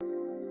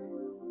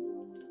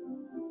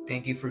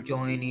Thank you for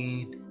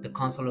joining the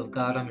Council of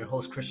God. I'm your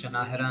host, Christian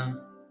Ahera.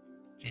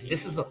 And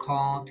this is a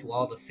call to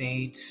all the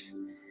saints.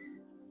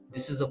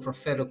 This is a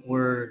prophetic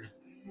word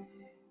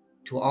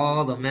to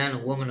all the men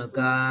and women of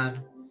God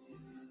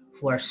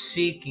who are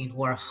seeking,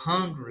 who are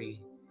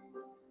hungry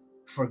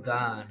for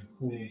God,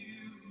 who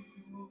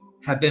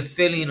have been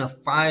feeling a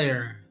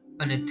fire,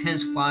 an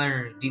intense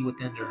fire deep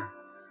within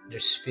their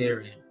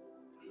spirit.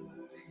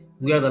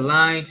 We are the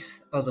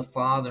lights of the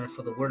Father,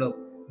 for the word of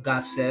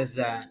God says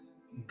that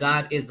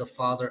God is the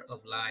Father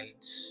of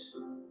lights.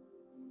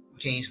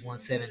 James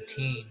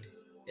 1:17,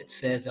 it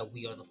says that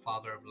we are the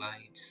Father of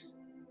lights.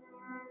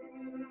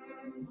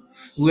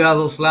 We are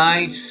those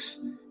lights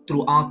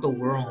throughout the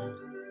world,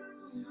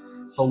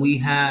 but we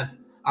have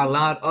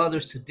allowed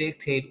others to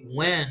dictate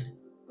when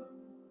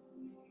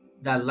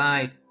that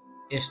light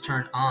is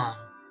turned on.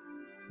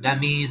 That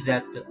means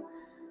that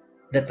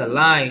the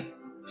light,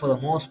 for the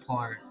most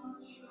part,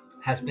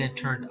 has been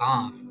turned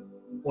off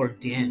or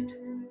dimmed.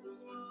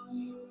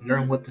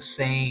 Learn what the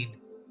saying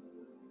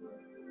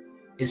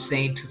is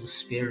saying to the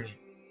Spirit.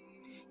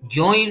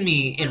 Join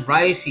me in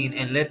rising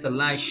and let the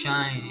light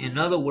shine. In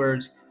other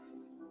words,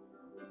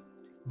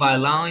 by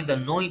allowing the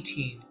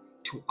anointing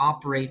to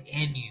operate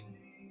in you.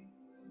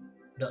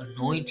 The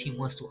anointing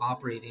wants to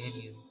operate in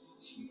you.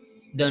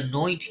 The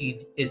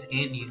anointing is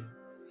in you.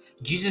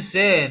 Jesus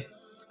said,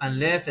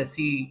 unless a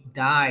seed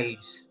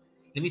dies,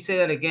 let me say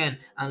that again.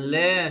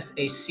 Unless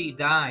a seed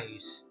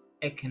dies,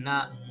 it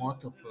cannot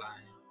multiply.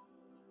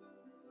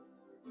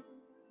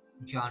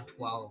 John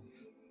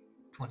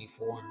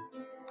 12:24.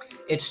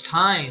 It's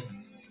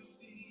time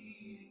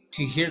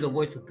to hear the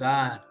voice of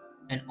God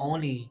and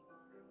only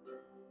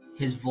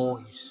His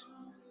voice.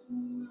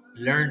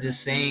 Learn the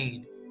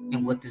saying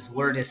and what this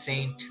word is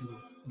saying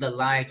to the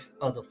lights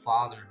of the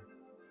Father.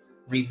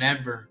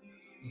 Remember,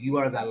 you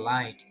are that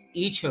light.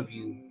 Each of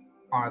you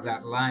are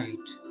that light.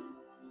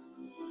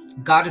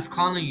 God is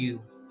calling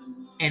you,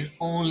 and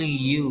only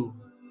you.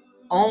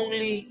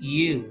 Only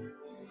you.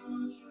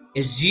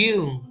 Is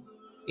you.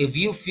 If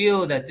you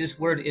feel that this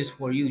word is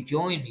for you,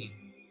 join me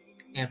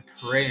in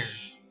prayer.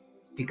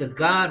 Because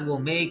God will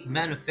make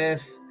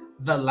manifest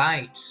the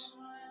lights,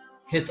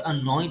 His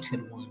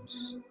anointed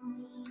ones.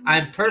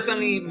 I'm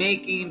personally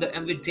making the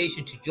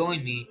invitation to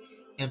join me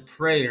in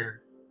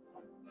prayer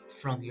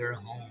from your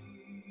home.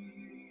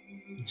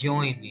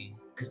 Join me,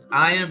 because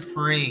I am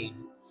praying,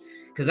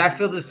 because I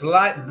feel this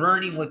light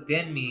burning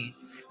within me.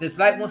 This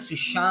light wants to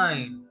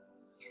shine.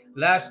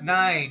 Last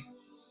night,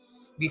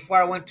 before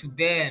I went to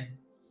bed,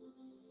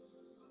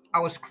 I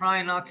was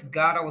crying out to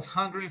God. I was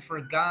hungry for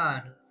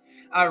God.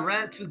 I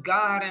ran to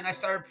God and I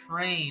started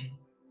praying.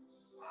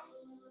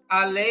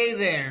 I lay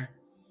there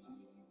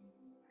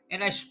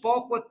and I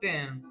spoke with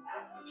Him.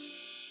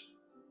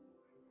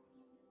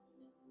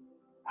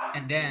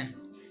 And then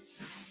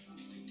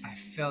I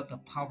felt the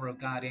power of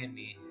God in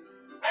me.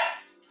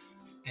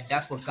 And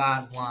that's what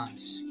God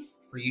wants,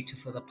 for you to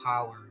feel the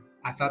power.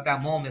 I felt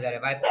that moment that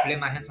if I lay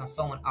my hands on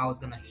someone, I was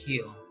going to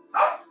heal.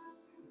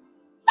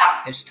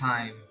 It's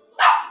time.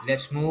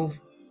 Let's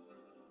move.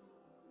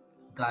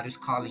 God is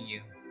calling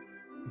you.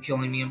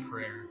 Join me in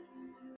prayer.